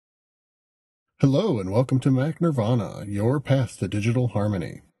Hello and welcome to Mac Nirvana, your path to digital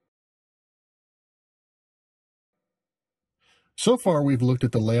harmony. So far we've looked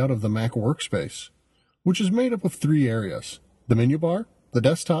at the layout of the Mac workspace, which is made up of three areas: the menu bar, the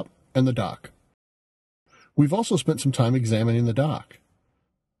desktop, and the dock. We've also spent some time examining the dock.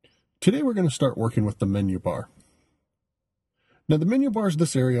 Today we're going to start working with the menu bar. Now the menu bar is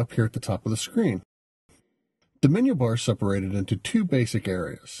this area up here at the top of the screen. The menu bar is separated into two basic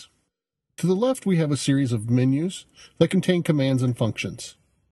areas. To the left, we have a series of menus that contain commands and functions.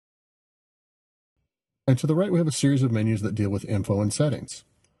 And to the right, we have a series of menus that deal with info and settings.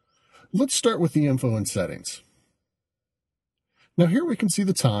 Let's start with the info and settings. Now here we can see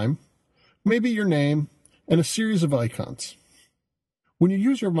the time, maybe your name, and a series of icons. When you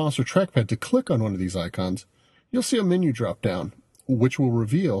use your mouse or trackpad to click on one of these icons, you'll see a menu drop down, which will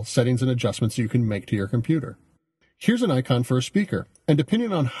reveal settings and adjustments you can make to your computer. Here's an icon for a speaker, and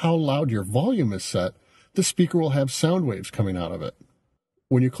depending on how loud your volume is set, the speaker will have sound waves coming out of it.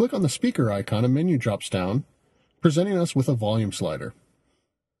 When you click on the speaker icon, a menu drops down, presenting us with a volume slider.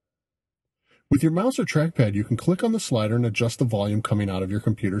 With your mouse or trackpad, you can click on the slider and adjust the volume coming out of your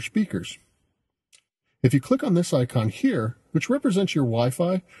computer speakers. If you click on this icon here, which represents your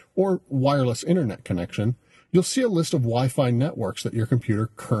Wi-Fi or wireless internet connection, you'll see a list of Wi-Fi networks that your computer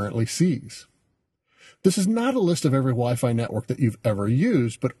currently sees. This is not a list of every Wi-Fi network that you've ever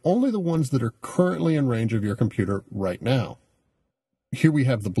used, but only the ones that are currently in range of your computer right now. Here we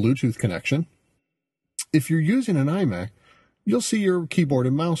have the Bluetooth connection. If you're using an iMac, you'll see your keyboard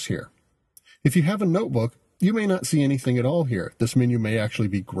and mouse here. If you have a notebook, you may not see anything at all here. This menu may actually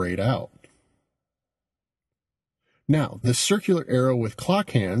be grayed out. Now, this circular arrow with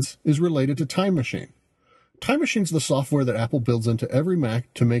clock hands is related to Time Machine. Time Machine is the software that Apple builds into every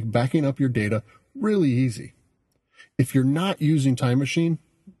Mac to make backing up your data really easy. If you're not using Time Machine,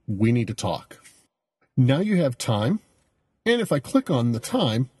 we need to talk. Now you have time, and if I click on the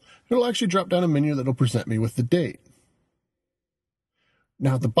time, it'll actually drop down a menu that'll present me with the date.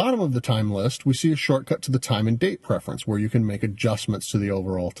 Now at the bottom of the time list, we see a shortcut to the time and date preference where you can make adjustments to the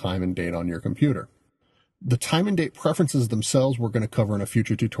overall time and date on your computer. The time and date preferences themselves we're going to cover in a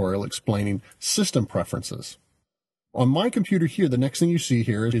future tutorial explaining system preferences. On my computer here, the next thing you see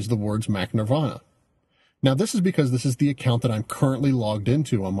here is the words Mac Nirvana. Now this is because this is the account that I'm currently logged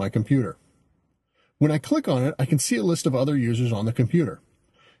into on my computer. When I click on it, I can see a list of other users on the computer.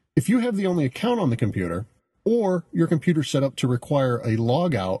 If you have the only account on the computer, or your computer set up to require a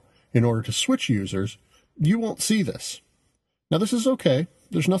logout in order to switch users, you won't see this. Now this is okay.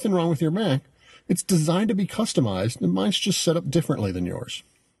 There's nothing wrong with your Mac. It's designed to be customized, and mine's just set up differently than yours.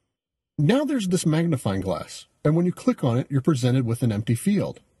 Now there's this magnifying glass, and when you click on it, you're presented with an empty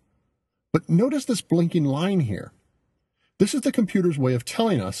field. But notice this blinking line here. This is the computer's way of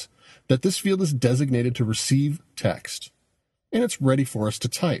telling us that this field is designated to receive text, and it's ready for us to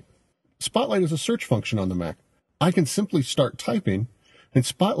type. Spotlight is a search function on the Mac. I can simply start typing, and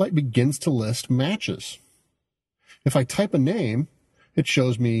Spotlight begins to list matches. If I type a name, it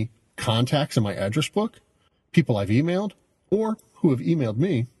shows me contacts in my address book, people I've emailed, or who have emailed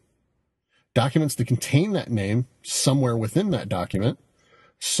me, documents that contain that name somewhere within that document,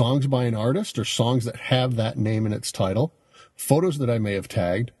 songs by an artist or songs that have that name in its title, photos that I may have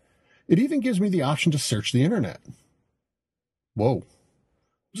tagged. It even gives me the option to search the internet. Whoa,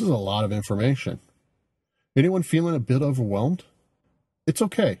 this is a lot of information. Anyone feeling a bit overwhelmed? It's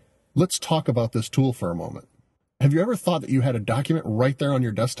okay. Let's talk about this tool for a moment. Have you ever thought that you had a document right there on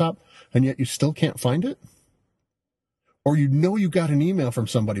your desktop and yet you still can't find it? Or you know you got an email from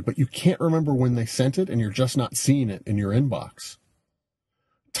somebody, but you can't remember when they sent it and you're just not seeing it in your inbox.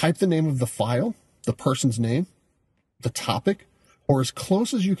 Type the name of the file, the person's name, the topic, or as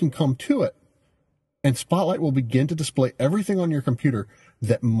close as you can come to it, and Spotlight will begin to display everything on your computer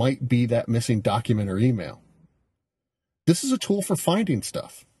that might be that missing document or email. This is a tool for finding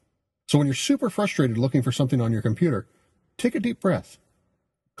stuff. So when you're super frustrated looking for something on your computer, take a deep breath,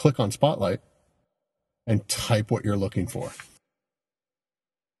 click on Spotlight, and type what you're looking for.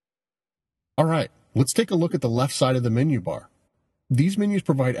 All right, let's take a look at the left side of the menu bar. These menus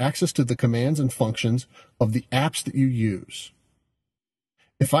provide access to the commands and functions of the apps that you use.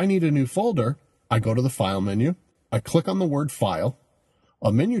 If I need a new folder, I go to the File menu, I click on the word File, a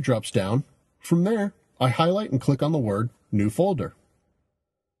menu drops down. From there, I highlight and click on the word New Folder.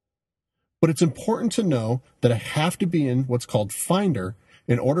 But it's important to know that I have to be in what's called Finder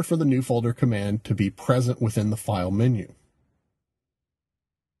in order for the new folder command to be present within the File menu.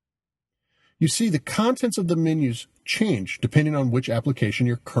 You see, the contents of the menus change depending on which application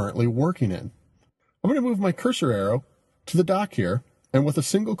you're currently working in. I'm going to move my cursor arrow to the dock here and with a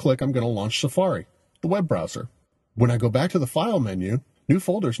single click, I'm going to launch Safari, the web browser. When I go back to the File menu, new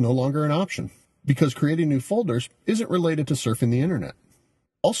folders no longer an option, because creating new folders isn't related to surfing the internet.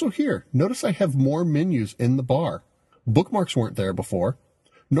 Also here, notice I have more menus in the bar. Bookmarks weren't there before,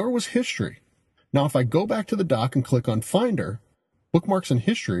 nor was history. Now if I go back to the dock and click on Finder, bookmarks and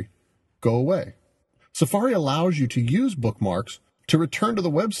history go away. Safari allows you to use bookmarks to return to the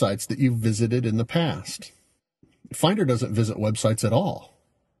websites that you've visited in the past. Finder doesn't visit websites at all.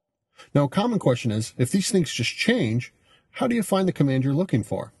 Now, a common question is, if these things just change, how do you find the command you're looking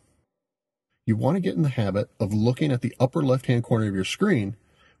for? You want to get in the habit of looking at the upper left-hand corner of your screen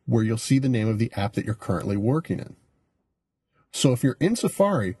where you'll see the name of the app that you're currently working in. So if you're in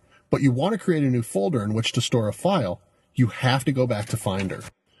Safari, but you want to create a new folder in which to store a file, you have to go back to Finder.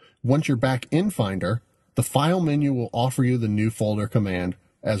 Once you're back in Finder, the File menu will offer you the new folder command,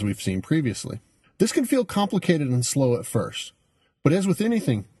 as we've seen previously. This can feel complicated and slow at first, but as with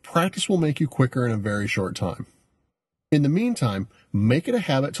anything, practice will make you quicker in a very short time. In the meantime, make it a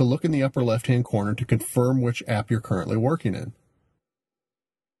habit to look in the upper left-hand corner to confirm which app you're currently working in.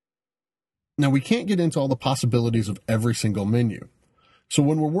 Now, we can't get into all the possibilities of every single menu. So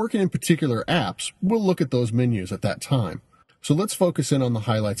when we're working in particular apps, we'll look at those menus at that time. So let's focus in on the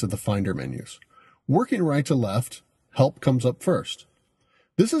highlights of the Finder menus. Working right to left, Help comes up first.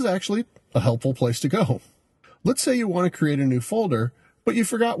 This is actually a helpful place to go. Let's say you want to create a new folder, but you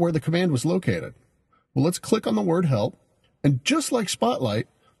forgot where the command was located. Well, let's click on the word Help, and just like Spotlight,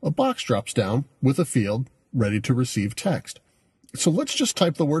 a box drops down with a field ready to receive text. So let's just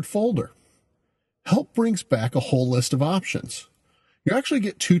type the word folder. Help brings back a whole list of options. You actually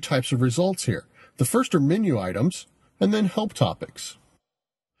get two types of results here. The first are menu items, and then help topics.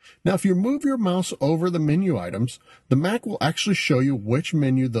 Now, if you move your mouse over the menu items, the Mac will actually show you which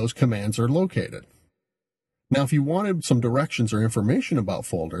menu those commands are located. Now, if you wanted some directions or information about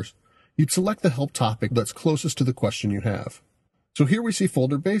folders, you'd select the help topic that's closest to the question you have. So here we see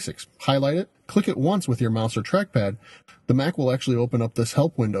Folder Basics. Highlight it, click it once with your mouse or trackpad. The Mac will actually open up this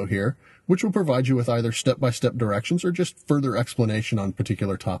help window here, which will provide you with either step-by-step directions or just further explanation on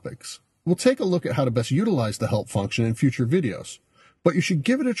particular topics. We'll take a look at how to best utilize the help function in future videos, but you should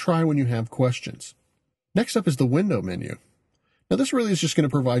give it a try when you have questions. Next up is the Window menu. Now this really is just going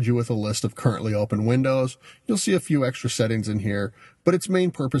to provide you with a list of currently open windows. You'll see a few extra settings in here, but its main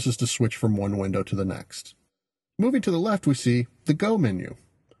purpose is to switch from one window to the next. Moving to the left, we see the Go menu.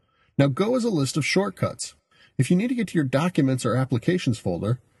 Now Go is a list of shortcuts. If you need to get to your Documents or Applications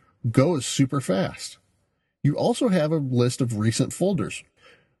folder, Go is super fast. You also have a list of recent folders,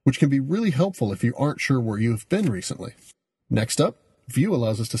 which can be really helpful if you aren't sure where you've been recently. Next up, View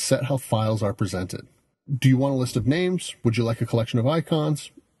allows us to set how files are presented. Do you want a list of names? Would you like a collection of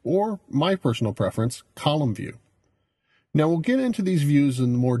icons? Or, my personal preference, column view. Now we'll get into these views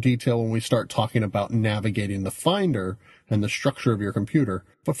in more detail when we start talking about navigating the Finder and the structure of your computer,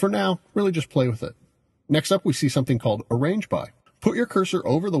 but for now, really just play with it. Next up, we see something called Arrange By. Put your cursor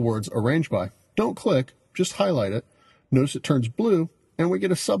over the words Arrange By. Don't click, just highlight it. Notice it turns blue, and we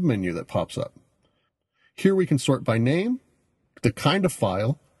get a submenu that pops up. Here we can sort by name, the kind of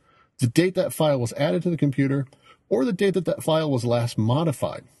file, the date that file was added to the computer, or the date that that file was last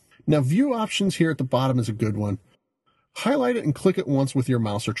modified. Now, view options here at the bottom is a good one. Highlight it and click it once with your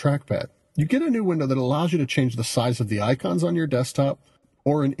mouse or trackpad. You get a new window that allows you to change the size of the icons on your desktop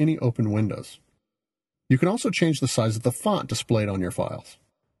or in any open windows. You can also change the size of the font displayed on your files.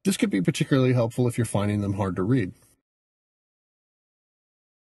 This could be particularly helpful if you're finding them hard to read.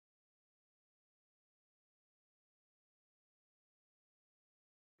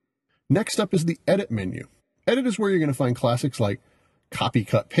 Next up is the Edit menu. Edit is where you're going to find classics like Copy,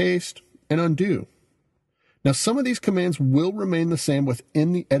 Cut, Paste, and Undo. Now, some of these commands will remain the same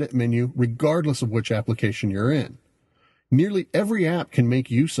within the Edit menu regardless of which application you're in. Nearly every app can make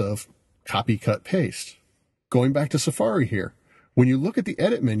use of Copy, Cut, Paste. Going back to Safari here, when you look at the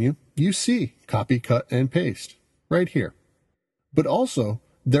Edit menu, you see Copy, Cut, and Paste right here. But also,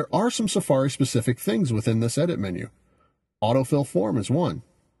 there are some Safari-specific things within this Edit menu. Autofill Form is one.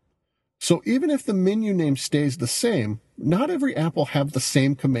 So even if the menu name stays the same, not every app will have the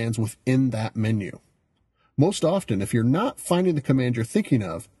same commands within that menu. Most often, if you're not finding the command you're thinking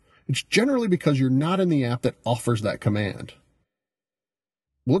of, it's generally because you're not in the app that offers that command.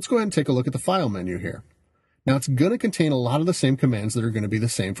 Well, let's go ahead and take a look at the File menu here. Now, it's going to contain a lot of the same commands that are going to be the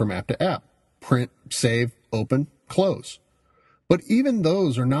same from app to app. Print, save, open, close. But even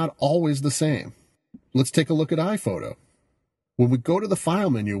those are not always the same. Let's take a look at iPhoto. When we go to the File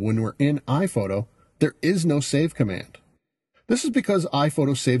menu when we're in iPhoto, there is no save command. This is because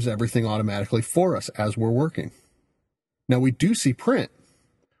iPhoto saves everything automatically for us as we're working. Now we do see print.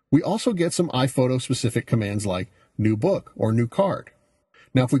 We also get some iPhoto specific commands like new book or new card.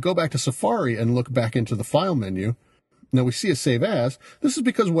 Now if we go back to Safari and look back into the file menu, now we see a save as. This is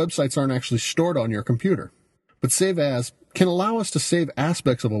because websites aren't actually stored on your computer. But save as can allow us to save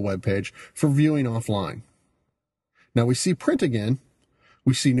aspects of a web page for viewing offline. Now we see print again.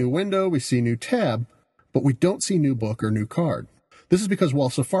 We see new window, we see new tab, but we don't see new book or new card. This is because while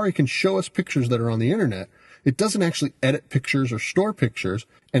Safari can show us pictures that are on the internet, it doesn't actually edit pictures or store pictures,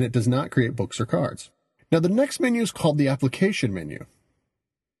 and it does not create books or cards. Now the next menu is called the application menu.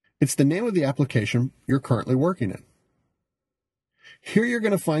 It's the name of the application you're currently working in. Here you're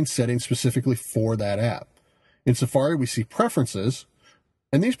going to find settings specifically for that app. In Safari, we see preferences,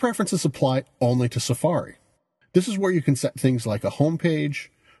 and these preferences apply only to Safari. This is where you can set things like a home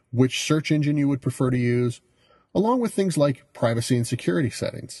page, which search engine you would prefer to use, along with things like privacy and security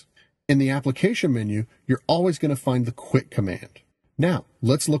settings. In the application menu, you're always going to find the quit command. Now,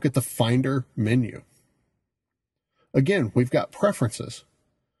 let's look at the Finder menu. Again, we've got preferences,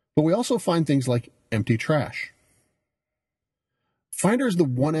 but we also find things like empty trash. Finder is the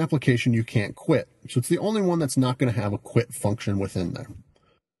one application you can't quit, so it's the only one that's not going to have a quit function within there.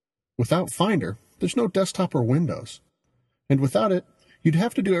 Without Finder, there's no desktop or Windows. And without it, you'd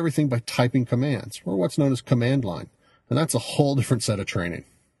have to do everything by typing commands, or what's known as command line, and that's a whole different set of training.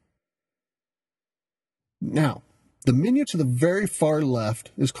 Now, the menu to the very far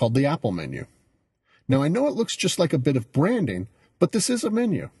left is called the Apple menu. Now, I know it looks just like a bit of branding, but this is a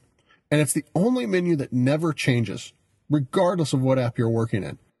menu, and it's the only menu that never changes, regardless of what app you're working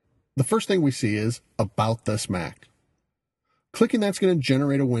in. The first thing we see is About This Mac. Clicking that's going to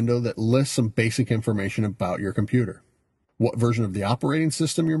generate a window that lists some basic information about your computer. What version of the operating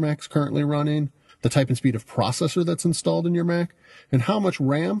system your Mac's currently running, the type and speed of processor that's installed in your Mac, and how much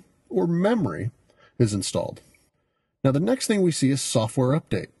RAM or memory is installed. Now the next thing we see is Software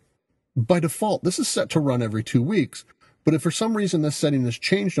Update. By default, this is set to run every 2 weeks, but if for some reason this setting is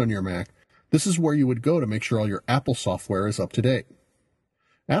changed on your Mac, this is where you would go to make sure all your Apple software is up to date.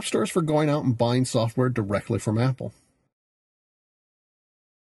 App Store is for going out and buying software directly from Apple.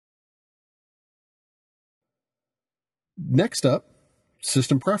 Next up,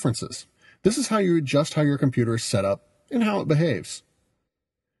 System Preferences. This is how you adjust how your computer is set up and how it behaves.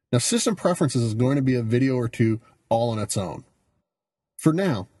 Now, System Preferences is going to be a video or two all on its own. For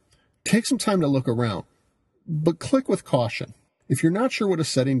now, take some time to look around, but click with caution. If you're not sure what a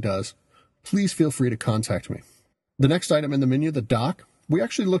setting does, please feel free to contact me. The next item in the menu, the dock, we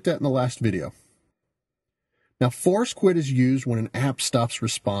actually looked at in the last video. Now, Force Quit is used when an app stops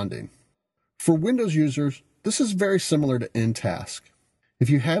responding. For Windows users, this is very similar to End Task. If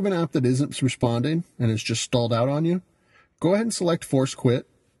you have an app that isn't responding and is just stalled out on you, go ahead and select Force Quit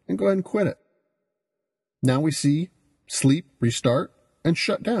and go ahead and quit it. Now we see Sleep, Restart, and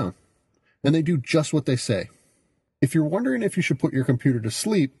Shut Down, and they do just what they say. If you're wondering if you should put your computer to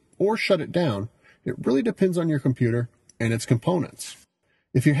sleep or shut it down, it really depends on your computer and its components.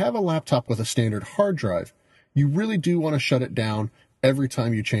 If you have a laptop with a standard hard drive, you really do want to shut it down every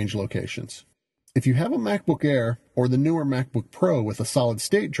time you change locations. If you have a MacBook Air or the newer MacBook Pro with a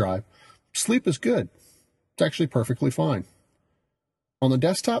solid-state drive, sleep is good. It's actually perfectly fine. On the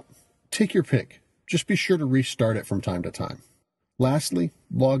desktop, take your pick. Just be sure to restart it from time to time. Lastly,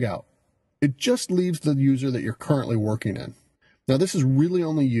 log out. It just leaves the user that you're currently working in. Now, this is really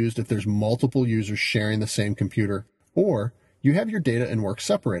only used if there's multiple users sharing the same computer, or you have your data and work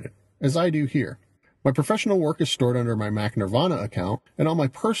separated, as I do here. My professional work is stored under my Mac Nirvana account, and all my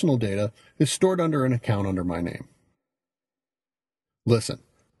personal data is stored under an account under my name. Listen,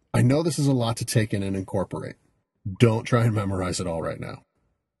 I know this is a lot to take in and incorporate. Don't try and memorize it all right now.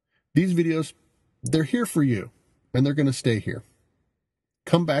 These videos, they're here for you, and they're going to stay here.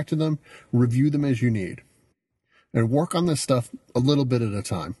 Come back to them, review them as you need, and work on this stuff a little bit at a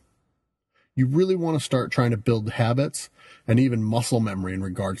time. You really want to start trying to build habits and even muscle memory in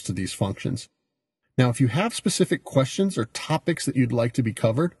regards to these functions. Now, if you have specific questions or topics that you'd like to be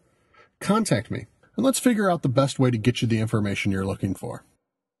covered, contact me, and let's figure out the best way to get you the information you're looking for.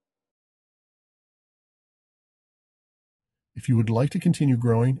 If you would like to continue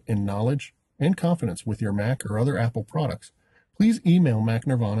growing in knowledge and confidence with your Mac or other Apple products, please email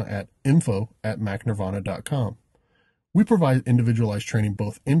MacNirvana at info@macnirvana.com. We provide individualized training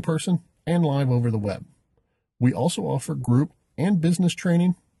both in person and live over the web. We also offer group and business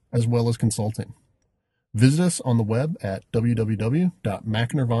training as well as consulting. Visit us on the web at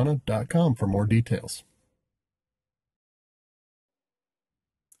www.macnirvana.com for more details.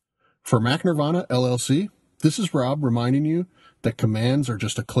 For Mac Nirvana LLC, this is Rob reminding you that commands are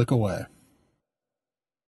just a click away.